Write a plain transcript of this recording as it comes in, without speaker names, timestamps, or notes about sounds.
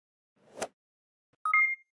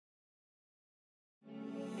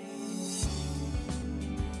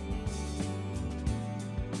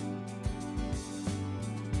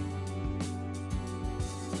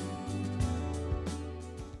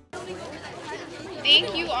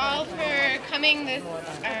Thank you all for coming this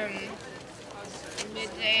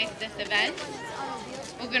midday to this event.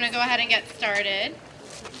 We're going to go ahead and get started.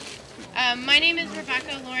 My name is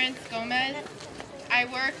Rebecca Lawrence Gomez. I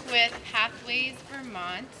work with Pathways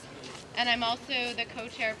Vermont, and I'm also the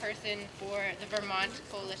co-chairperson for the Vermont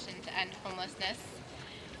Coalition to End Homelessness.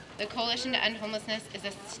 The Coalition to End Homelessness is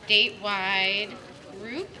a statewide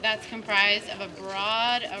group that's comprised of a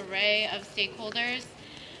broad array of stakeholders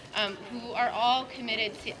who are all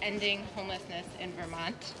committed to ending homelessness in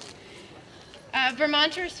Vermont.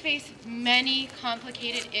 Vermonters face many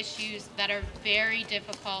complicated issues that are very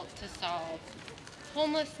difficult to solve.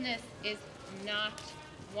 Homelessness is not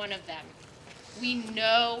one of them. We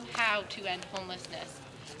know how to end homelessness.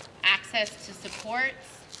 Access to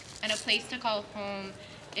supports and a place to call home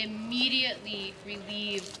immediately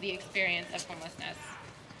relieves the experience of homelessness.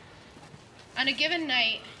 On a given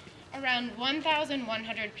night, around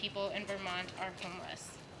 1,100 people in Vermont are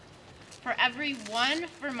homeless. For every one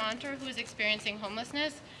Vermonter who is experiencing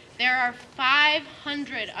homelessness, there are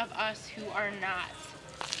 500 of us who are not.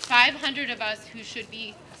 500 of us who should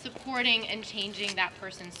be supporting and changing that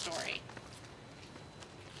person's story.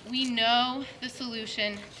 We know the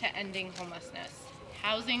solution to ending homelessness.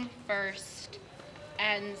 Housing first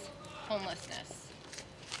ends homelessness.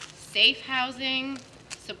 Safe housing,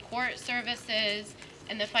 support services,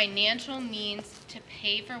 and the financial means to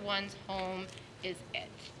pay for one's home is it.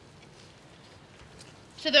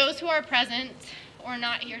 To those who are present or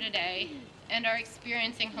not here today and are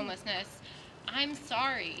experiencing homelessness, I'm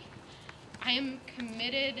sorry. I am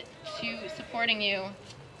committed to supporting you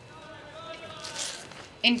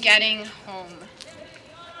in getting home.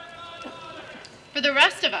 For the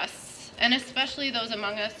rest of us, and especially those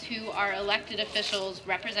among us who are elected officials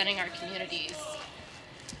representing our communities,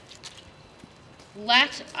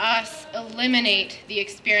 let us eliminate the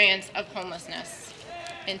experience of homelessness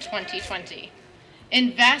in 2020.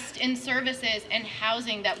 Invest in services and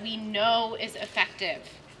housing that we know is effective.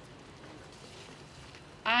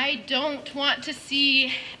 I don't want to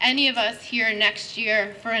see any of us here next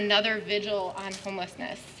year for another vigil on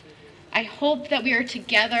homelessness. I hope that we are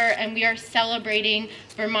together and we are celebrating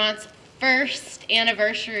Vermont's first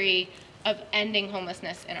anniversary of ending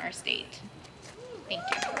homelessness in our state. Thank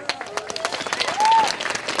you.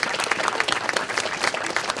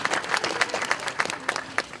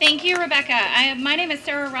 Thank you, Rebecca. My name is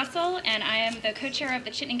Sarah Russell, and I am the co-chair of the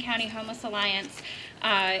Chittenden County Homeless Alliance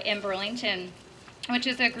in Burlington, which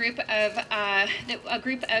is a group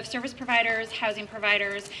of service providers, housing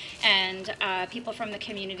providers, and people from the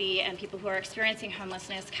community and people who are experiencing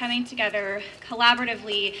homelessness coming together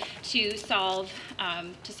collaboratively to solve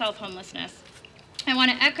homelessness. I want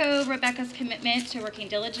to echo Rebecca's commitment to working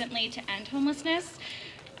diligently to end homelessness.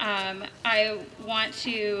 I want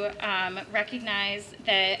to recognize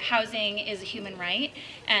that housing is a human right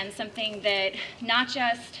and something that not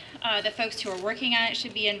just the folks who are working on it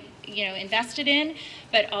should be invested in,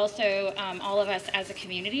 but also all of us as a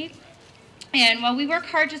community. And while we work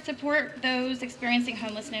hard to support those experiencing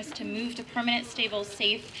homelessness to move to permanent, stable,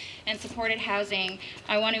 safe, and supported housing,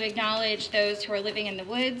 I want to acknowledge those who are living in the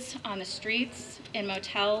woods, on the streets, in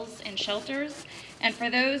motels, and shelters, and for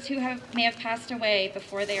those who may have passed away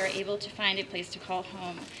before they are able to find a place to call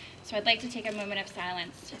home. So I'd like to take a moment of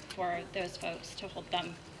silence for those folks to hold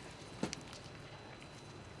them.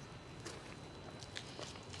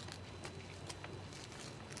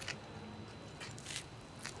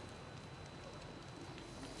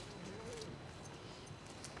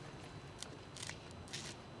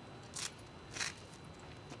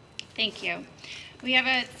 Thank you. We have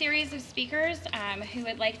a series of speakers who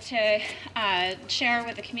would like to share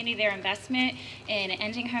with the community their investment in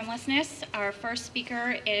ending homelessness. Our first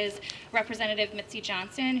speaker is Representative Mitzi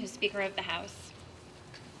Johnson, who's Speaker of the House.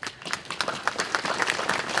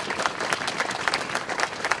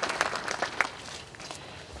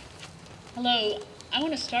 Hello. I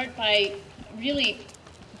want to start by really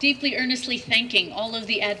deeply, earnestly thanking all of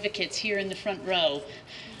the advocates here in the front row.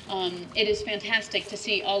 It is fantastic to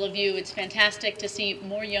see all of you. It's fantastic to see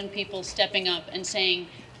more young people stepping up and saying,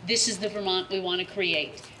 this is the Vermont we want to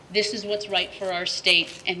create. This is what's right for our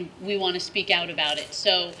state, and we want to speak out about it.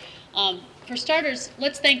 So for starters,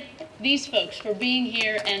 let's thank these folks for being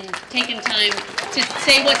here and taking time to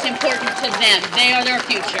say what's important to them. They are their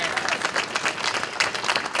future.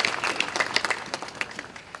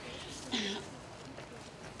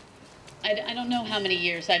 I don't know how many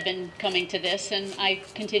years I've been coming to this, and I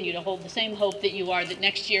continue to hold the same hope that you are, that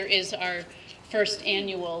next year is our first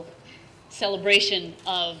annual celebration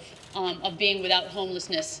of being without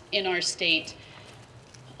homelessness in our state.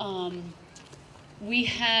 We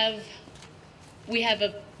have we have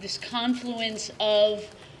this confluence of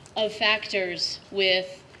factors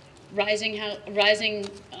with rising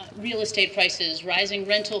real estate prices, rising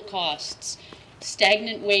rental costs,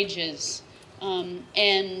 stagnant wages, and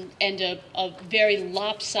a very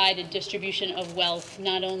lopsided distribution of wealth,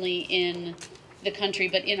 not only in the country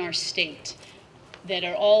but in our state, that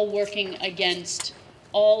are all working against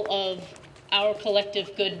all of our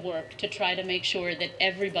collective good work to try to make sure that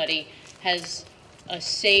everybody has a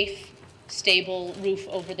safe, stable roof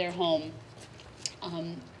over their home.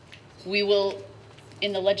 We will,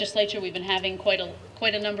 in the legislature, we've been having quite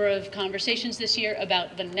a number of conversations this year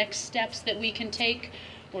about the next steps that we can take.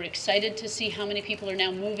 We're excited to see how many people are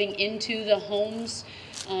now moving into the homes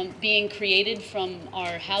being created from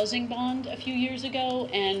our housing bond a few years ago,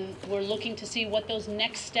 and we're looking to see what those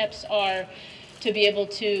next steps are to be able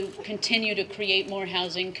to continue to create more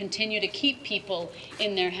housing, continue to keep people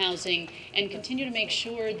in their housing, and continue to make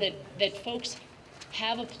sure that folks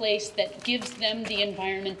have a place that gives them the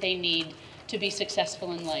environment they need to be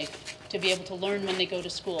successful in life, to be able to learn when they go to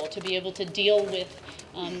school, to be able to deal with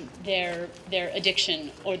their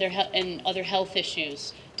addiction or and other health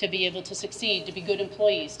issues, to be able to succeed, to be good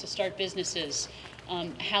employees, to start businesses.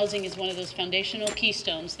 Housing is one of those foundational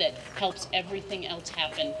keystones that helps everything else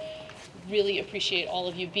happen. Really appreciate all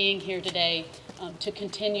of you being here today to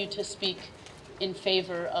continue to speak in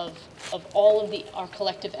favor of all of our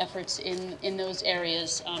collective efforts in those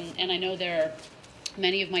areas. And I know there are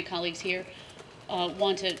many of my colleagues here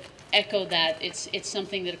want to echo that. It's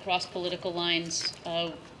something that across political lines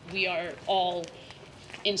we are all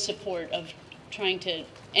in support of, trying to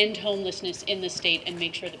end homelessness in the state and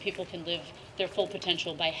make sure that people can live their full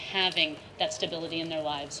potential by having that stability in their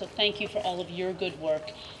lives. So thank you for all of your good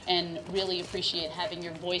work, and really appreciate having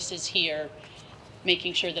your voices here,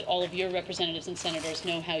 making sure that all of your representatives and senators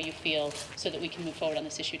know how you feel so that we can move forward on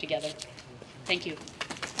this issue together. Thank you.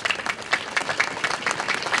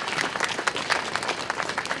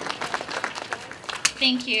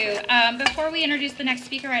 Thank you. Before we introduce the next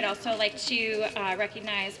speaker, I'd also like to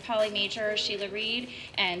recognize Polly Major, Sheila Reed,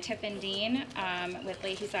 and Tiffin Dean with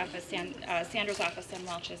Leahy's office, Sandra's office, and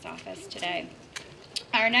Welch's office today.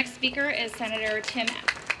 Our next speaker is Senator Tim.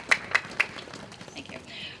 Thank you.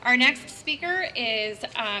 Our next speaker is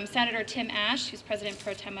Senator Tim Ash, who's President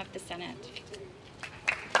Pro Tem of the Senate.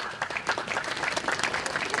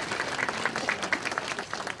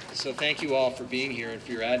 So thank you all for being here and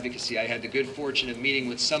for your advocacy. I had the good fortune of meeting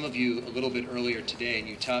with some of you a little bit earlier today, and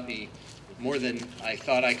you taught me more than I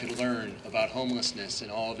thought I could learn about homelessness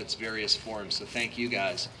in all of its various forms. So thank you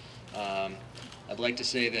guys. I'd like to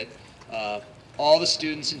say that all the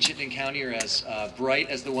students in Chittenden County are as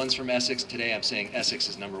bright as the ones from Essex. Today I'm saying Essex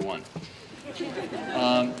is number one.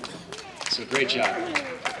 So great job.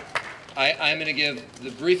 I'm going to give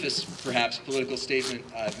the briefest, perhaps, political statement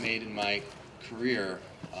I've made in my career.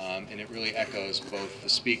 And it really echoes both the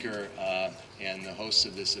speaker and the hosts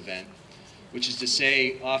of this event, which is to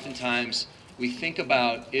say, oftentimes we think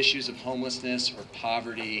about issues of homelessness or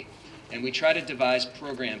poverty, and we try to devise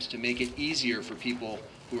programs to make it easier for people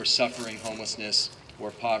who are suffering homelessness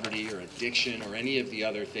or poverty or addiction or any of the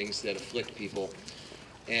other things that afflict people.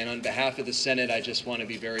 And on behalf of the Senate, I just want to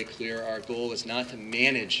be very clear. Our goal is not to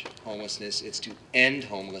manage homelessness, it's to end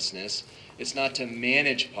homelessness. It's not to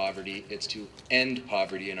manage poverty, it's to end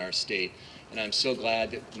poverty in our state. And I'm so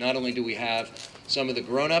glad that not only do we have some of the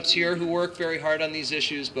grown-ups here who work very hard on these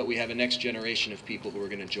issues, but we have a next generation of people who are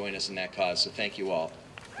going to join us in that cause. So thank you all.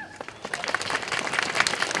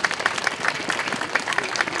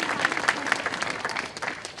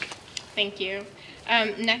 Thank you.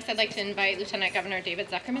 Next, I'd like to invite Lieutenant Governor David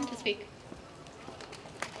Zuckerman to speak.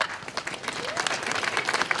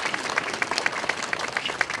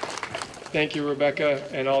 Thank you, Rebecca,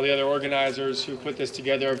 and all the other organizers who put this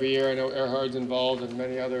together every year. I know Erhard's involved and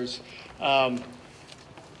many others.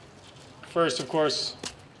 First, of course,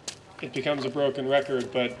 it becomes a broken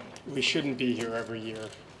record, but we shouldn't be here every year.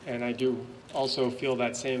 And I do also feel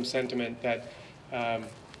that same sentiment that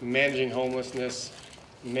managing homelessness,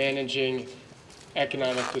 managing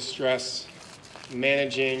economic distress,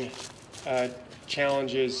 managing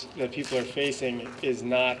challenges that people are facing is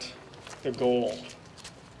not the goal.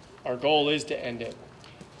 Our goal is to end it.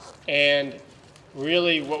 And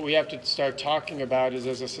really what we have to start talking about is,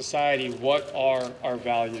 as a society, what are our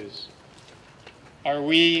values? Are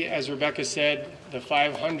we, as Rebecca said, the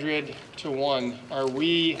 500 to 1, are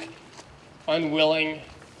we unwilling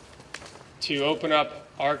to open up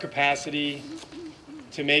our capacity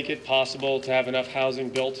to make it possible to have enough housing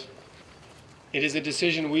built? It is a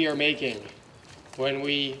decision we are making when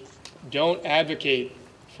we don't advocate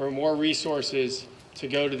for more resources to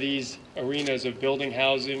go to these arenas of building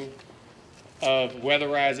housing, of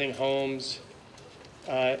weatherizing homes?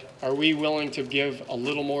 Are we willing to give a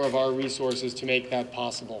little more of our resources to make that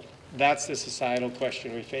possible? That's the societal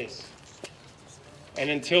question we face. And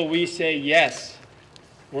until we say yes,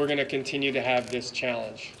 we're going to continue to have this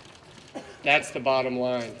challenge. That's the bottom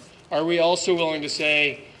line. Are we also willing to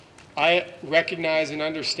say, I recognize and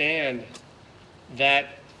understand that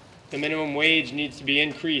the minimum wage needs to be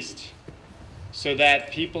increased so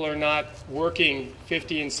that people are not working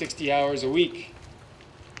 50 and 60 hours a week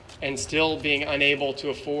and still being unable to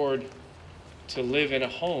afford to live in a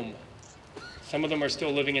home? Some of them are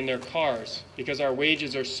still living in their cars because our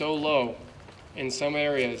wages are so low in some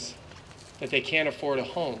areas that they can't afford a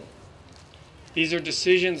home. These are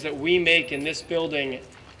decisions that we make in this building,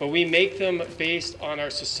 but we make them based on our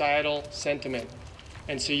societal sentiment.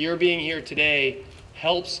 And so your being here today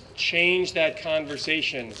helps change that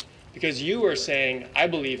conversation, because you are saying, I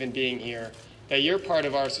believe in being here, that you're part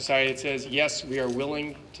of our society that says, yes, we are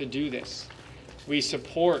willing to do this. We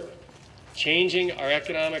support changing our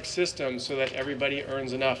economic system so that everybody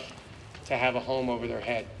earns enough to have a home over their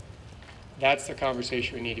head. That's the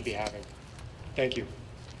conversation we need to be having. Thank you.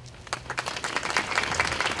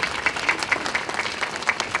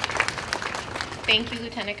 Thank you,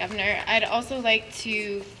 Lieutenant Governor. I'd also like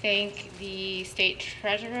to thank the State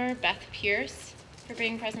Treasurer, Beth Pierce, for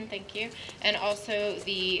being present. Thank you. And also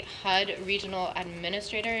the HUD Regional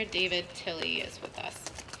Administrator, David Tilley, is with us.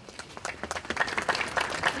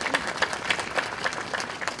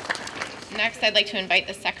 Next, I'd like to invite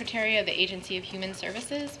the Secretary of the Agency of Human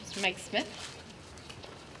Services, Mr. Mike Smith.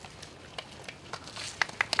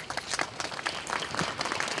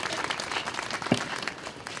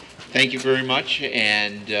 Thank you very much,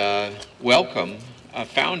 and welcome,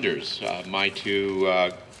 founders. My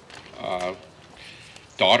two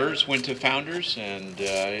daughters went to Founders, and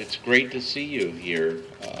it's great to see you here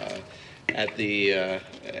at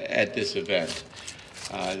this event.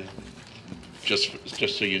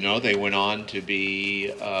 Just so you know, they went on to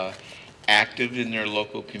be active in their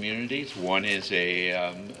local communities. One is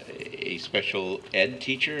a special ed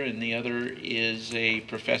teacher, and the other is a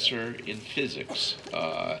professor in physics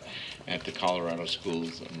at the Colorado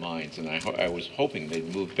Schools of Mines. And I was hoping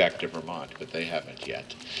they'd move back to Vermont, but they haven't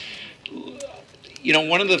yet. You know,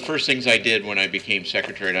 one of the first things I did when I became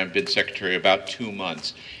secretary, and I've been secretary about 2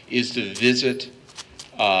 months, is to visit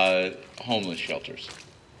homeless shelters.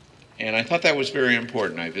 And I thought that was very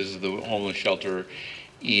important. I visited the homeless shelter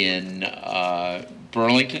in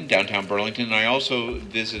Burlington, downtown Burlington, and I also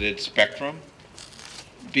visited Spectrum,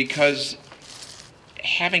 because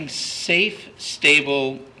having safe,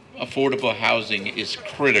 stable, affordable housing is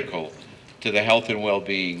critical to the health and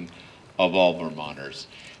well-being of all Vermonters.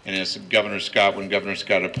 And as when Governor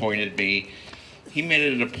Scott appointed me, he made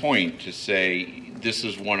it a point to say, this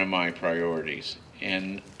is one of my priorities.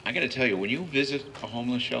 And I gotta tell you, when you visit a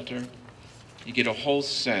homeless shelter, you get a whole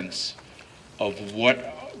sense of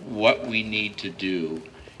what we need to do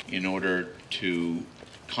in order to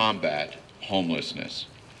combat homelessness.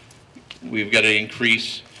 We've got to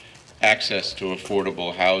increase access to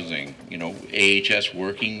affordable housing. You know, AHS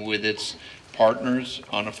working with its partners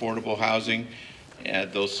on affordable housing,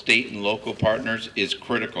 those state and local partners, is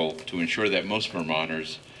critical to ensure that most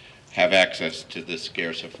Vermonters have access to this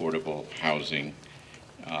scarce affordable housing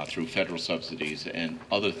through federal subsidies and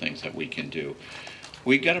other things that we can do.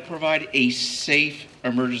 We've got to provide a safe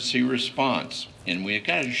emergency response, and we've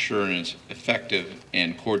got to ensure an effective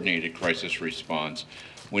and coordinated crisis response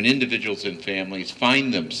when individuals and families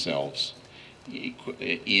find themselves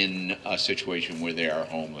in a situation where they are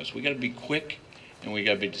homeless. We've got to be quick, and we've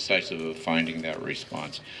got to be decisive of finding that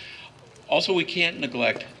response. Also, we can't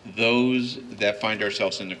neglect those that find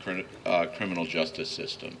ourselves in the criminal justice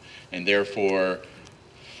system, and therefore,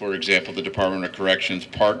 for example, the Department of Corrections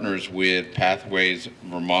partners with Pathways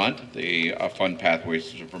Vermont, the Fund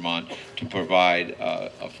Pathways to Vermont, to provide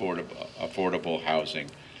affordable housing.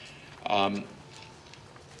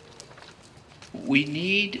 We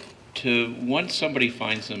need to, once somebody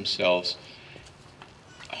finds themselves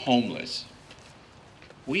homeless,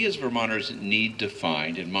 we as Vermonters need to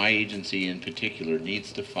find, and my agency in particular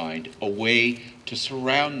needs to find, a way to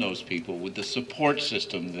surround those people with the support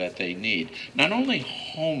system that they need. Not only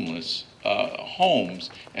homes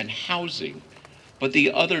and housing, but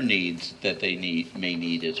the other needs that they may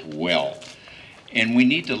need as well. And we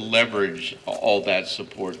need to leverage all that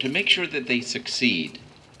support to make sure that they succeed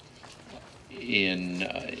in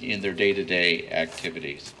their day-to-day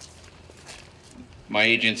activities. My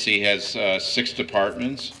agency has 6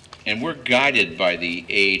 departments, and we're guided by the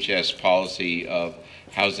AHS policy of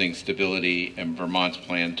housing stability and Vermont's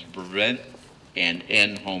plan to prevent and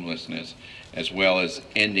end homelessness, as well as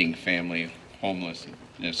ending family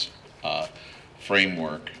homelessness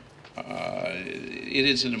framework. It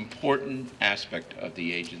is an important aspect of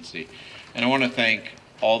the agency. And I want to thank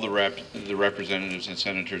all the representatives and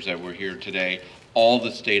senators that were here today, all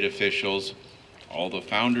the state officials, all the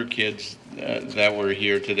founder kids that were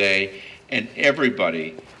here today, and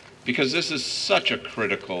everybody, because this is such a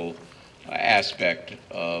critical aspect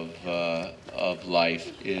of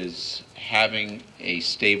life, is having a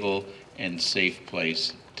stable and safe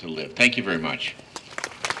place to live. Thank you very much.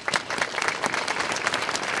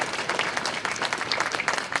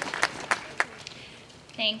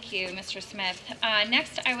 Thank you, Mr. Smith.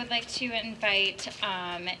 Next, I would like to invite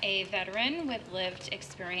a veteran with lived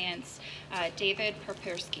experience, David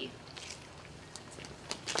Perpersky.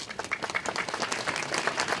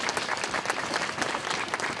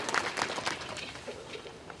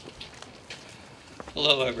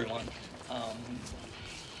 Hello, everyone.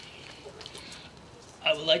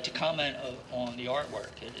 I would like to comment on the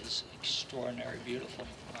artwork. It is extraordinarily beautiful.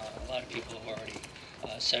 A lot of people have already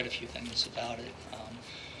said a few things about it.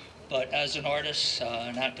 But as an artist,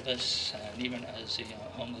 an activist, and even as a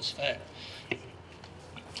homeless vet,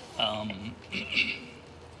 I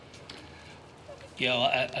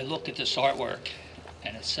look at this artwork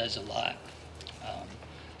and it says a lot.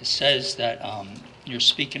 It says that you're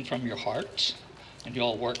speaking from your heart and you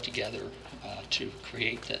all work together to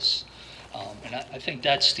create this. And I think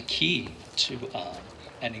that's the key to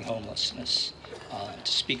ending homelessness,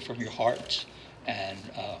 to speak from your heart and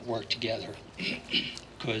work together,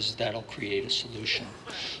 because that'll create a solution.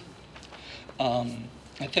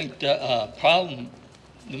 I think the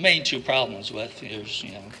main two problems with is,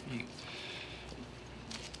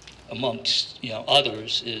 amongst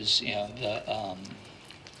others, is the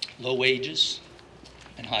low wages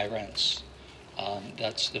and high rents.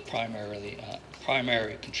 That's the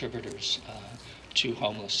primary contributors to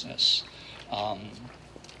homelessness.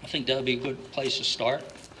 I think that would be a good place to start.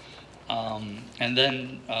 And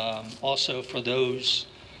then also for those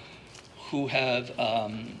who have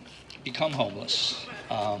become homeless,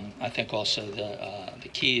 I think also the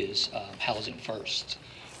key is housing first.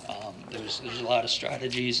 There's a lot of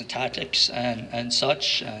strategies and tactics and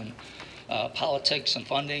such, and politics and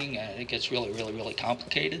funding, and it gets really, really, really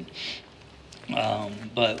complicated.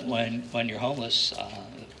 But when you're homeless,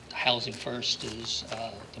 housing first is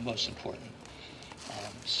the most important.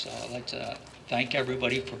 So I'd like to thank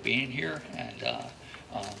everybody for being here, and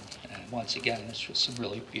once again, this was some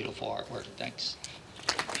really beautiful artwork. Thanks.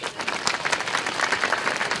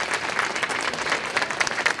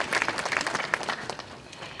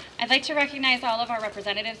 I'd like to recognize all of our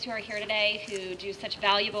representatives who are here today who do such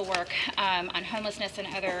valuable work on homelessness and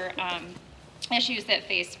other issues that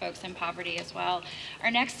face folks in poverty as well.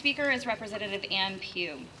 Our next speaker is Representative Ann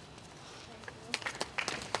Pugh.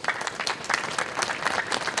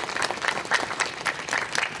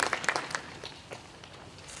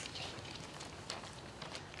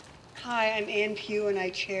 Hi, I'm Ann Pugh, and I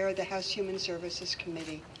chair the House Human Services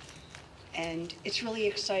Committee. And it's really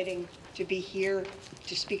exciting to be here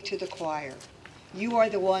to speak to the choir. You are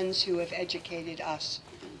the ones who have educated us,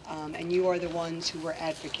 and you are the ones who are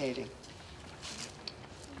advocating.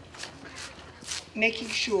 Making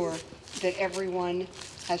sure that everyone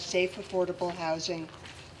has safe, affordable housing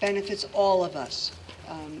benefits all of us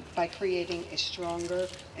by creating a stronger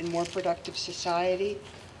and more productive society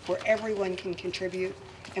where everyone can contribute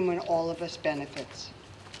and when all of us benefits.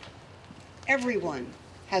 Everyone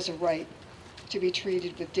has a right to be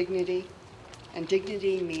treated with dignity, and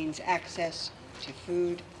dignity means access to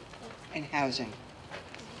food and housing.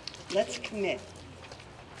 Let's commit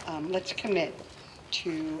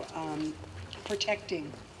to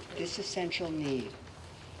protecting this essential need,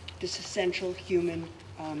 this essential human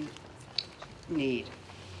need.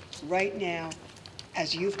 Right now,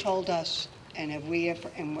 as you've told us and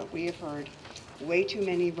what we have heard, way too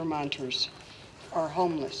many Vermonters are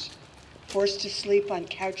homeless, forced to sleep on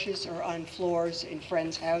couches or on floors in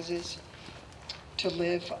friends' houses, to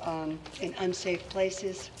live in unsafe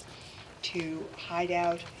places, to hide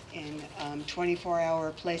out in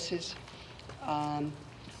 24-hour places,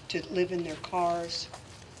 to live in their cars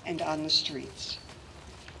and on the streets.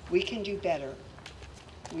 We can do better.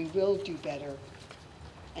 We will do better.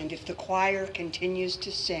 And if the choir continues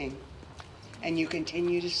to sing and you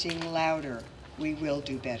continue to sing louder, we will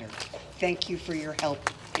do better. Thank you for your help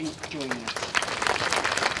in doing this.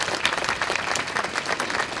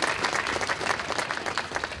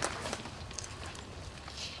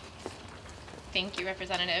 Thank you,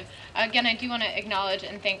 Representative. Again, I do want to acknowledge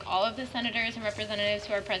and thank all of the senators and representatives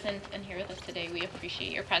who are present and here with us today. We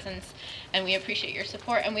appreciate your presence and we appreciate your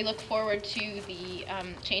support, and we look forward to the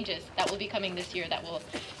changes that will be coming this year that will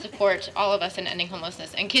support all of us in ending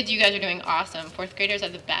homelessness. And kids, you guys are doing awesome. Fourth graders are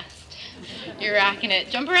the best. You're rocking it.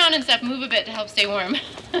 Jump around and stuff, move a bit to help stay warm.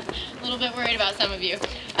 A little bit worried about some of you.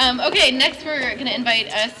 Okay, next we're going to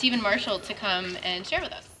invite Stephen Marshall to come and share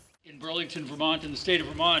with us. In Burlington, Vermont, in the state of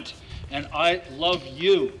Vermont, and I love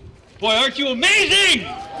you. Boy, aren't you amazing?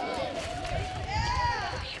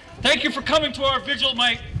 Thank you for coming to our vigil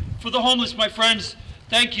for the homeless, my friends.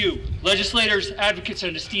 Thank you, legislators, advocates,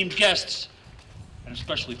 and esteemed guests, and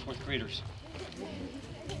especially fourth graders.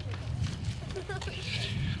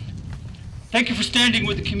 Thank you for standing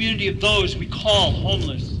with the community of those we call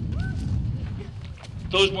homeless,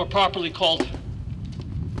 those more properly called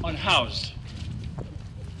unhoused.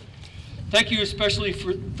 Thank you especially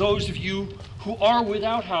for those of you who are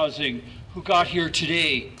without housing, who got here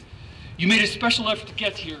today. You made a special effort to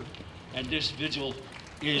get here, and this vigil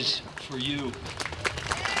is for you.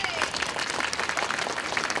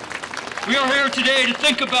 We are here today to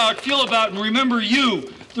think about, feel about, and remember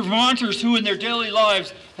you, the Vermonters who in their daily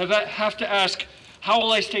lives have to ask, how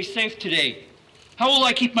will I stay safe today? How will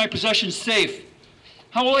I keep my possessions safe?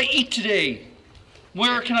 How will I eat today?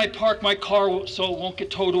 Where can I park my car so it won't get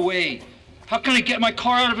towed away? How can I get my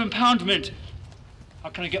car out of impoundment? How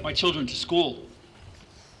can I get my children to school?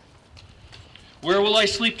 Where will I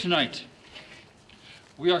sleep tonight?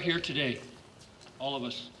 We are here today, all of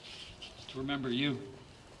us, to remember you,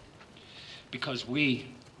 because we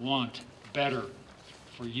want better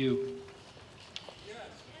for you.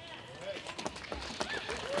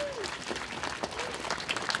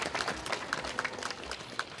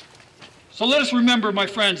 So let us remember, my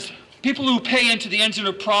friends, people who pay into the engine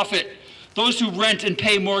of profit, those who rent and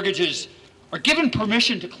pay mortgages, are given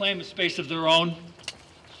permission to claim a space of their own.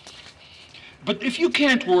 But if you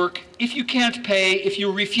can't work, if you can't pay, if you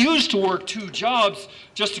refuse to work 2 jobs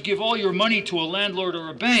just to give all your money to a landlord or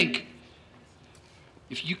a bank,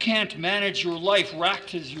 if you can't manage your life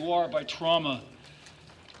racked as you are by trauma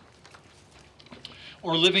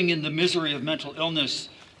or living in the misery of mental illness,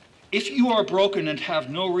 if you are broken and have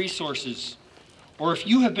no resources, or if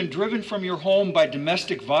you have been driven from your home by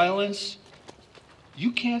domestic violence,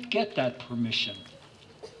 you can't get that permission.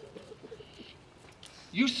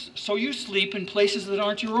 So you sleep in places that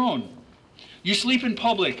aren't your own. You sleep in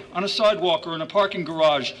public, on a sidewalk or in a parking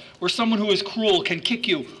garage, where someone who is cruel can kick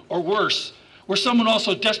you, or worse, where someone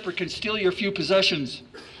also desperate can steal your few possessions,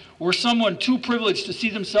 where someone too privileged to see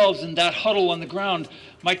themselves in that huddle on the ground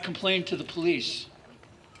might complain to the police.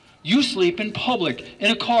 You sleep in public,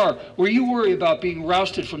 in a car, where you worry about being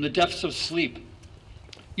rousted from the depths of sleep.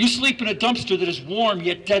 You sleep in a dumpster that is warm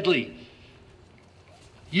yet deadly.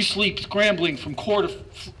 You sleep scrambling from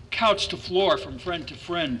couch to floor, from friend to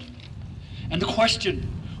friend. And the question,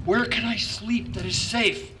 where can I sleep that is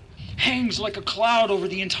safe, hangs like a cloud over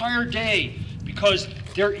the entire day, because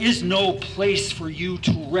there is no place for you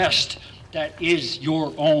to rest that is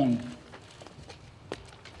your own.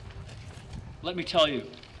 Let me tell you,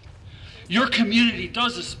 your community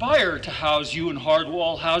does aspire to house you in hard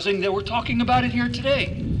wall housing. That we're talking about it here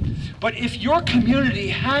today. But if your community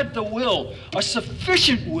had the will, a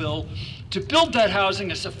sufficient will, to build that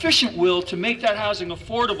housing, a sufficient will to make that housing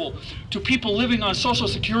affordable to people living on Social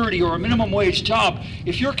Security or a minimum wage job,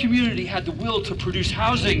 if your community had the will to produce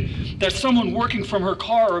housing that someone working from her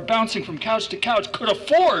car or bouncing from couch to couch could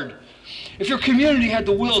afford, if your community had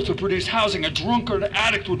the will to produce housing a drunk or an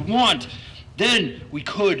addict would want, then we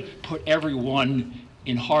could put everyone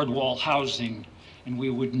in hard wall housing, and we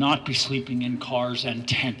would not be sleeping in cars and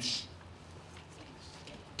tents.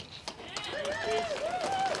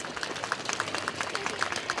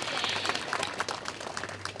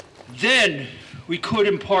 Then we could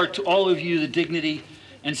impart to all of you the dignity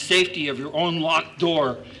and safety of your own locked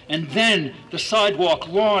door. And then the sidewalk,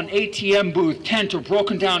 lawn, ATM booth, tent, or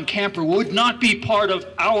broken down camper would not be part of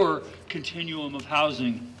our continuum of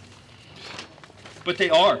housing. But they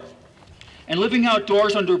are. And living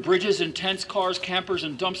outdoors under bridges and tents, cars, campers,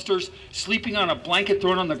 and dumpsters, sleeping on a blanket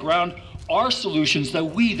thrown on the ground, are solutions that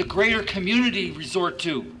we, the greater community, resort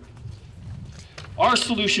to. Are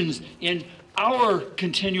solutions in our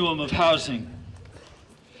continuum of housing.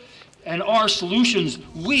 And our solutions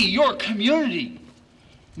we, your community,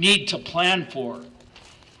 need to plan for.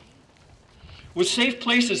 With safe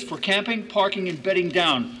places for camping, parking, and bedding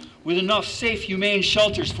down, with enough safe, humane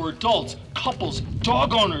shelters for adults, couples,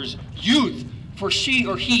 dog owners, youth, for she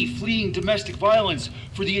or he fleeing domestic violence,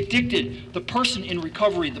 for the addicted, the person in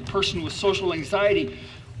recovery, the person with social anxiety,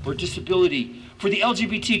 or disability, for the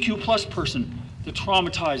LGBTQ plus person, the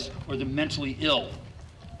traumatized, or the mentally ill.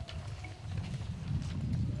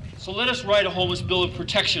 So let us write a homeless bill of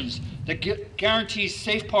protections that guarantees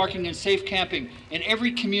safe parking and safe camping in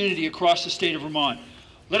every community across the state of Vermont.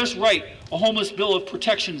 Let us write a homeless bill of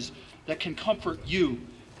protections that can comfort you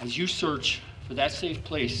as you search for that safe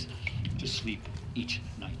place to sleep each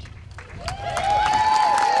night.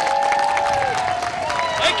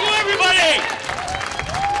 Thank you, everybody!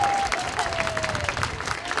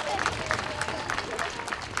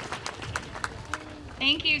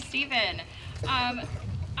 Thank you, Stephen.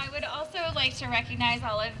 I would also like to recognize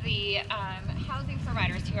all of the housing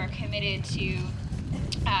providers who are committed to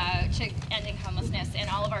ending homelessness in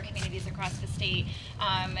all of our communities across the state.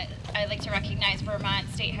 I'd like to recognize Vermont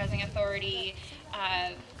State Housing Authority,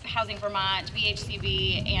 Housing Vermont,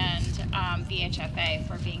 VHCB, and VHFA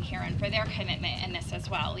for being here and for their commitment in this as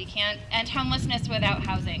well. We can't end homelessness without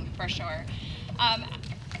housing, for sure.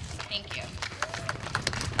 Thank you.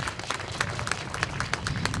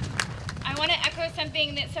 I want to echo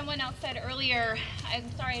something that someone else said earlier. I'm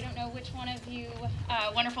sorry, I don't know which one of you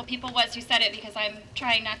wonderful people was who said it, because I'm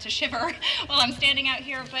trying not to shiver while I'm standing out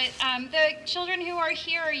here. But the children who are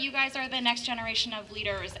here, you guys are the next generation of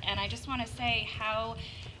leaders. And I just want to say how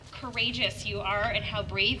courageous you are and how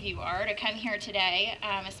brave you are to come here today,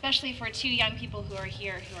 especially for two young people who are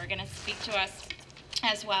here who are going to speak to us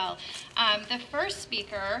as well. The first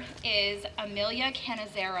speaker is Amelia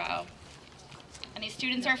Canizero. And these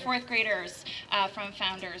students are fourth graders from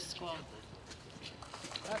Founders School.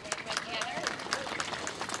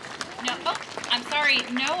 No, oh, I'm sorry,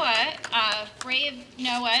 Noah, brave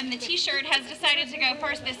Noah, and the t-shirt has decided to go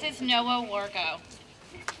first. This is Noah Wargo.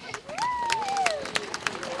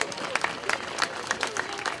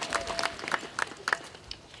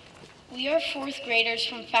 We are fourth graders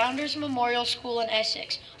from Founders Memorial School in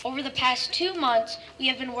Essex. Over the past 2 months, we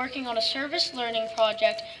have been working on a service learning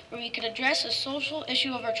project where we could address a social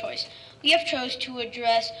issue of our choice. We have chose to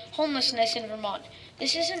address homelessness in Vermont.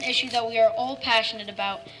 This is an issue that we are all passionate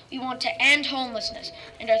about. We want to end homelessness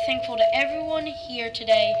and are thankful to everyone here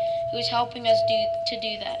today who is helping us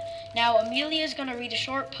do that. Now, Amelia is going to read a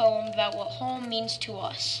short poem about what home means to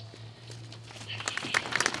us.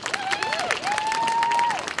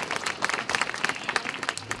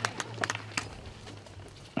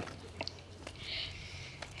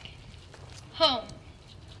 Home.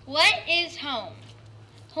 What is home?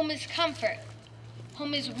 Home is comfort.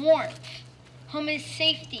 Home is warmth. Home is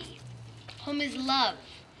safety. Home is love.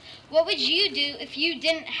 What would you do if you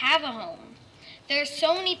didn't have a home? There are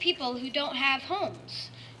so many people who don't have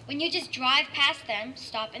homes. When you just drive past them,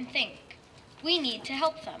 stop and think. We need to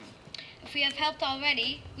help them. If we have helped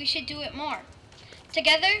already, we should do it more.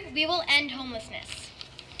 Together, we will end homelessness.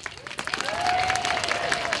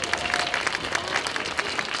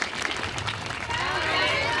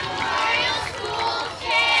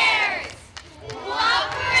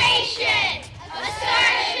 Cooperation,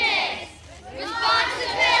 assertiveness,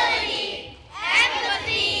 responsibility,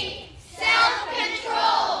 empathy,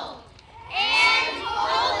 self-control, and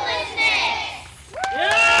homelessness.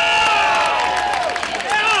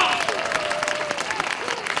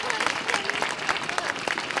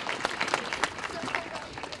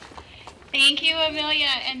 Thank you, Amelia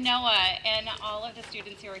and Noah, and all of the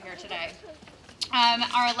students who are here today.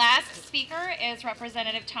 Our last speaker is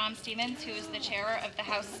Representative Tom Stevens, who is the chair of the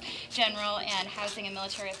House General and Housing and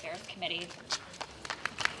Military Affairs Committee.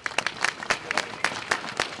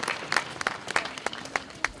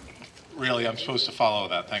 Really, I'm supposed to follow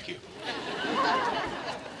that. Thank you.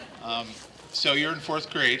 So you're in fourth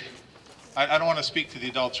grade. I don't want to speak to the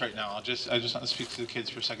adults right now. I just want to speak to the kids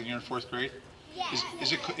for a second. You're in fourth grade? Yes.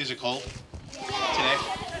 Is it cold Yes. today?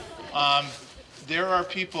 There are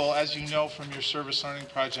people, as you know from your service learning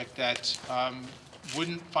project, that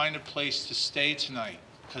wouldn't find a place to stay tonight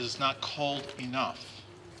because it's not cold enough.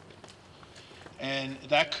 And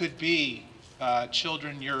that could be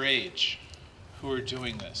children your age who are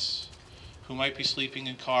doing this, who might be sleeping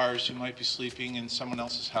in cars, who might be sleeping in someone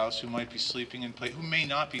else's house, who might be sleeping in who may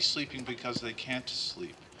not be sleeping because they can't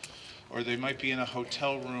sleep. Or they might be in a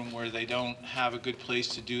hotel room where they don't have a good place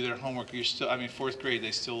to do their homework. You're still, I mean, fourth grade,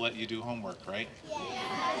 they still let you do homework, right?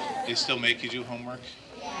 Yeah. They still make you do homework?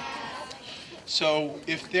 Yeah. So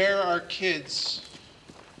if there are kids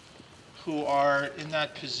who are in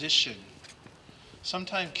that position,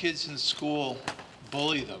 sometimes kids in school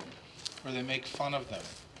bully them or they make fun of them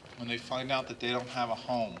when they find out that they don't have a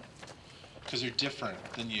home because they're different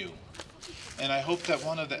than you. And I hope that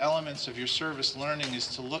one of the elements of your service learning is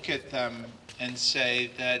to look at them and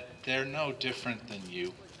say that they're no different than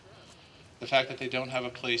you. The fact that they don't have a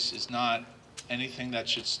place is not anything that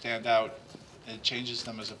should stand out. It changes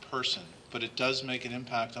them as a person, but it does make an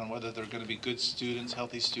impact on whether they're going to be good students,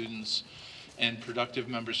 healthy students, and productive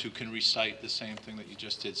members who can recite the same thing that you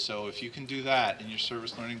just did. So if you can do that in your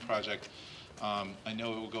service learning project, I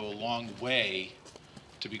know it will go a long way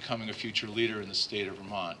to becoming a future leader in the state of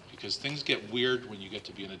Vermont, because things get weird when you get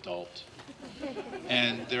to be an adult.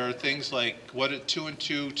 And there are things like, what is 2 and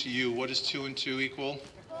 2 to you? What does 2 and 2 equal?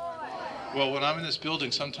 Well, when I'm in this building,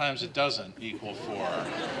 sometimes it doesn't equal 4.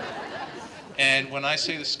 And when I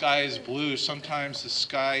say the sky is blue, sometimes the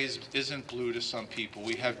sky isn't blue to some people.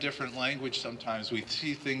 We have different language sometimes. We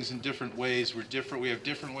see things in different ways. We're different. We have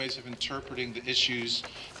different ways of interpreting the issues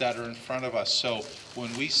that are in front of us. So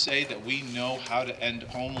when we say that we know how to end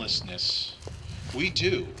homelessness, we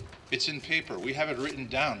do. It's in paper. We have it written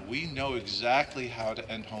down. We know exactly how to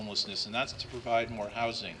end homelessness, and that's to provide more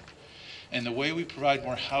housing. And the way we provide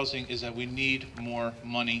more housing is that we need more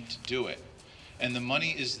money to do it. And the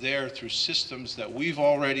money is there through systems that we've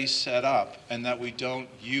already set up and that we don't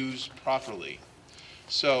use properly.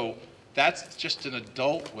 So that's just an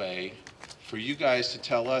adult way for you guys to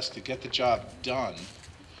tell us to get the job done,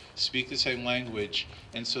 speak the same language,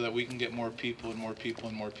 and so that we can get more people and more people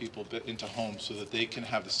and more people into homes so that they can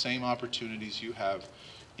have the same opportunities you have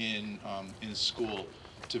in school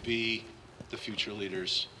to be the future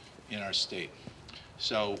leaders in our state.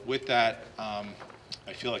 So with that,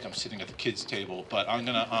 I feel like I'm sitting at the kids' table, but I'm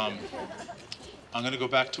gonna go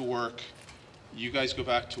back to work. You guys go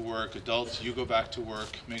back to work. Adults, you go back to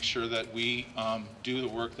work. Make sure that we do the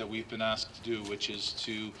work that we've been asked to do, which is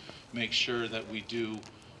to make sure that we do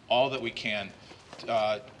all that we can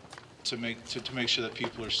to make sure that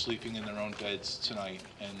people are sleeping in their own beds tonight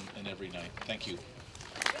and every night. Thank you.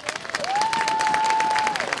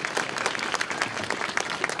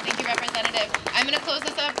 Thank you, Representative. I'm going to close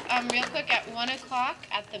this up real quick. At 1 o'clock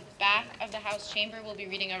at the back of the House chamber, we'll be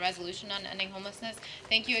reading a resolution on ending homelessness.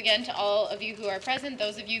 Thank you again to all of you who are present,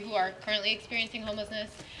 those of you who are currently experiencing homelessness,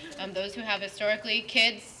 those who have historically.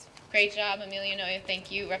 Kids, great job. Amelia Noya,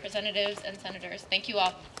 thank you. Representatives and senators, thank you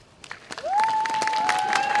all.